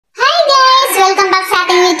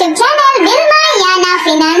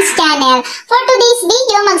channel. For today's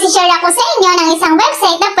video, magsishare ako sa inyo ng isang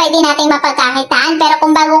website na pwede nating mapagkakitaan. Pero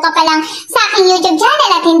kung bago ka pa lang sa aking YouTube channel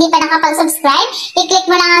at hindi pa nakapag-subscribe, i-click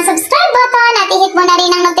mo lang ang subscribe button at i-hit mo na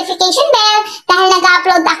rin ang notification bell dahil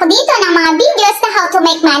nag-upload ako dito ng mga videos na how to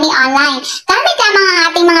make money online. Gamit lamang ang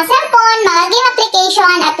ating mga cellphone, mga game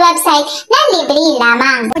application at website na libre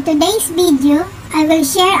lamang. For today's video, I will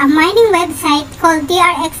share a mining website called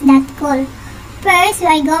TRX.cool. First, we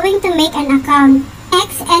are going to make an account.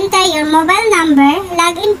 Next, enter your mobile number,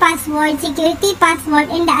 login password, security password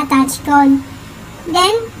in the attached code.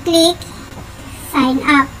 Then, click sign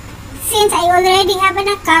up. Since I already have an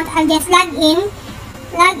account, I'll just log in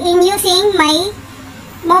using my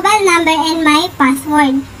mobile number and my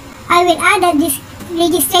password. I will add a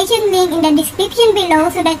registration link in the description below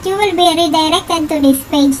so that you will be redirected to this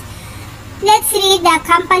page. Let's read the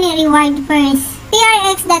company reward first.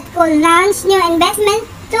 TRX.cool launched new investment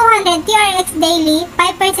 200 TRX daily,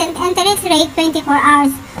 5% interest rate, 24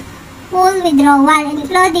 hours. Full withdrawal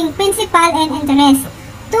including principal and interest.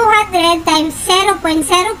 200 times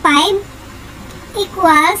 0.05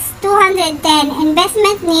 equals 210.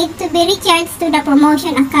 Investment need to be recharged to the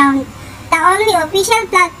promotion account. The only official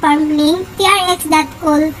platform link,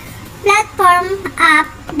 TRX.cool platform app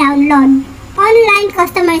download. Online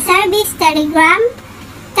customer service, Telegram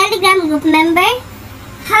group member.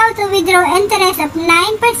 How to withdraw interest of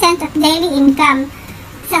 9% of daily income.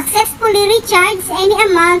 Successfully recharge any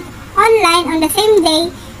amount online on the same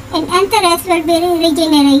day and interest will be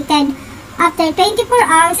regenerated. After 24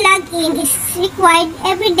 hours, login is required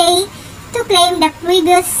every day to claim the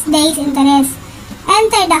previous day's interest.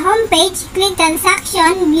 Enter the home page, click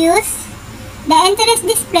transaction views, the interest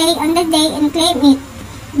display on the day and claim it.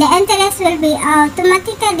 The interest will be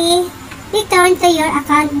automatically returned to your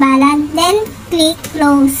account balance. Then click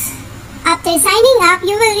close. After signing up,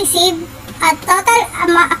 you will receive a total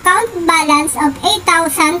account balance of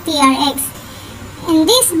 8,000 TRX. In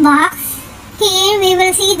this box, here we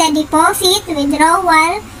will see the deposit,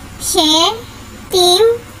 withdrawal, share, team,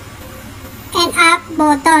 and app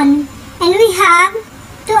button. And we have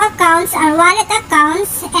two accounts, our wallet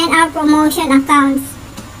accounts and our promotion accounts.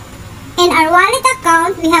 In our wallet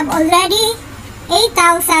account, we have already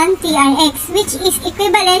 8,000 TRX, which is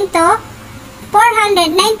equivalent to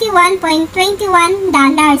 $491.21.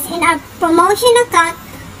 In our promotion account,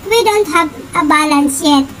 we don't have a balance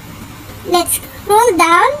yet. Let's scroll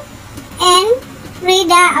down and read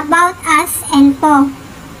the About Us info.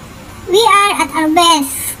 We are at our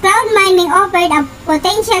best. Cloud mining offered a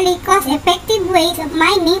potentially cost-effective ways of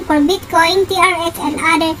mining for Bitcoin, TRX, and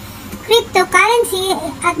other cryptocurrency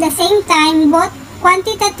at the same time. Both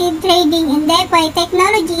quantitative trading and DeFi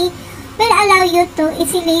technology will allow you to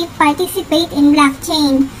easily participate in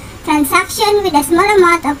blockchain transaction with a small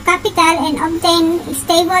amount of capital and obtain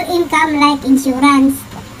stable income like insurance.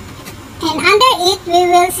 And under it, we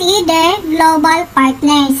will see their global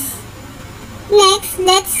partners. Next,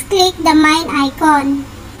 let's click the mine icon.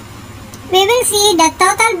 We will see the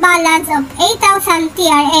total balance of 8,000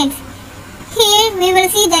 TRX. Here, we will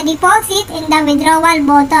see the deposit in the withdrawal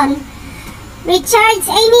button. Recharge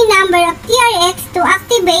any number of TRX to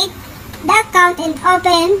activate the account and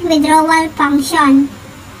open withdrawal function.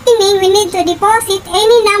 Meaning, we need to deposit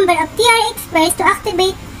any number of TRX first to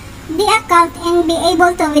activate the account and be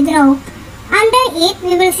able to withdraw. Under it,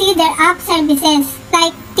 we will see their app services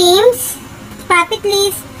like Teams, Profit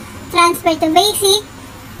List, Transfer to Basic,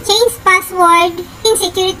 Change Password,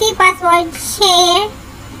 Security Password, Share,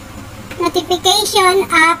 Notification,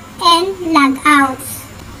 App, and Logouts.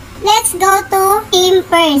 Let's go to Team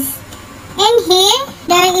first. And here,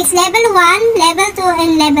 there is level 1, level 2,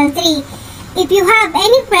 and level 3. If you have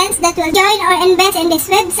any friends that will join or invest in this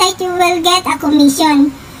website, you will get a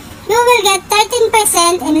commission. You will get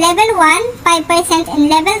 13% in level 1, 5% in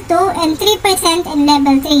level 2, and 3% in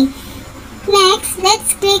level 3. Next,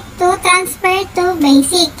 let's click to transfer to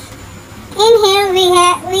basic. In here, we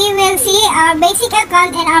will see our basic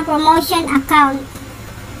account and our promotion account.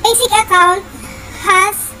 Basic account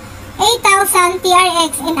has 8,000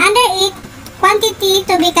 TRX and under it, quantity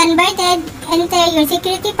to be converted. Enter your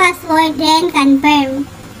security password, then confirm.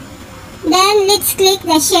 Then let's click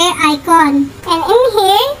the share icon. And in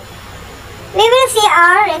here, we will see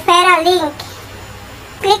our referral link.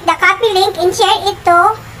 Click the copy link and share it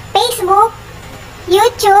to Facebook,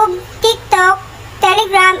 YouTube, TikTok,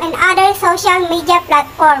 Telegram, and other social media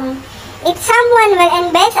platforms. If someone will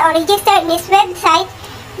invest or register in this website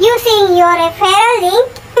using your referral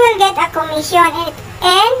link, you will get a commission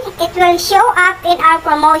and it will show up in our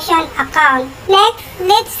promotion account. Next,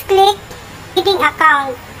 let's click trading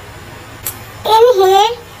account. In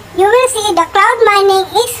here, you will see the cloud mining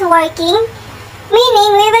is working, meaning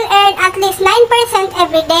we will earn at least 9%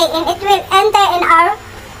 every day and it will enter in our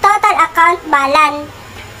total account balance.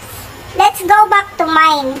 Let's go back to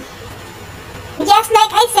mine. Just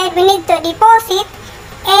like I said, we need to deposit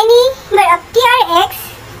any number of TRX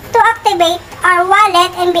to activate our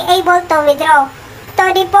wallet and be able to withdraw. To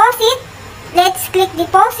deposit, let's click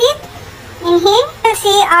deposit. In here, you'll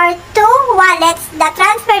see our two wallets, the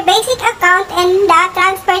transfer basic account and the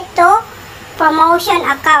transfer to promotion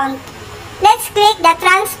account. Let's click the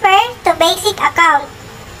transfer to basic account.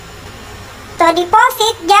 To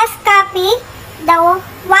deposit, just copy the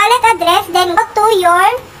wallet address, then go to your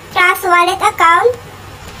Trust Wallet account,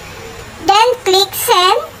 then click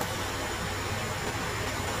send,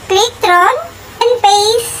 click Tron, and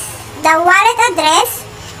paste the wallet address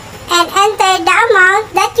and enter the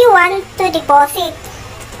amount that you want to deposit.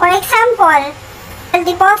 For example, I'll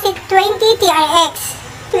deposit 20 TRX.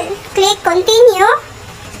 Click continue.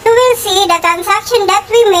 You will see the transaction that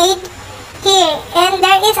we made here, and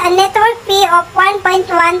there is a network fee of 1.1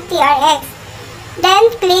 TRX. Then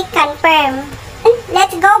click confirm.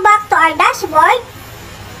 Let's go back to our dashboard.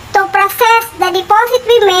 To process the deposit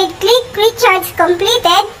we made, click recharge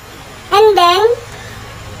completed, and then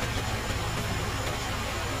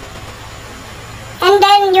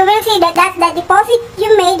you will see that the deposit you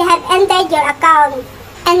made have entered your account.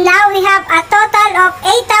 And now we have a total of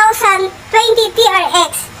 8,020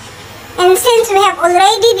 TRX. And since we have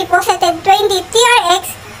already deposited 20 TRX,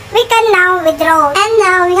 we can now withdraw. And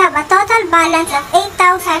now we have a total balance of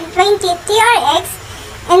 8,020 TRX.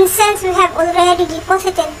 And since we have already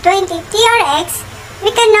deposited 20 TRX,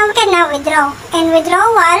 we can now withdraw. In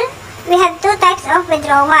withdrawal, we have two types of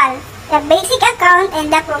withdrawal: the basic account and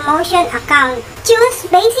the promotion account. Choose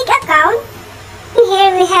basic account.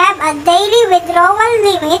 Here we have a daily withdrawal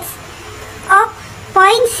limits of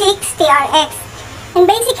 0.6 TRX. In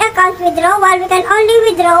basic account withdrawal, we can only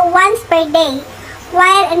withdraw once per day,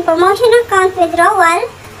 while in promotion account withdrawal,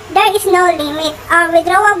 there is no limit. Our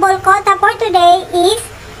withdrawable quota for today is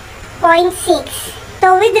 0.6. To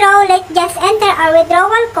withdraw, let's just enter our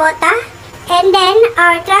withdrawal quota, and then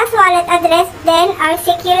our Trust Wallet address, then our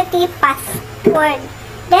security password.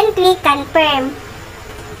 Then click confirm.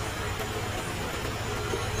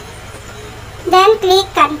 Then click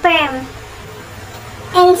confirm.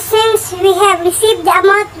 And since we have received the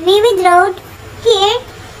amount we withdrew here,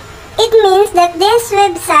 it means that this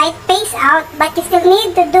website pays out, but you still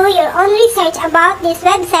need to do your own research about this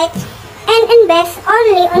website and invest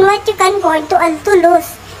only on what you can afford to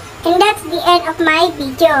lose. And that's the end of my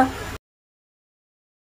video.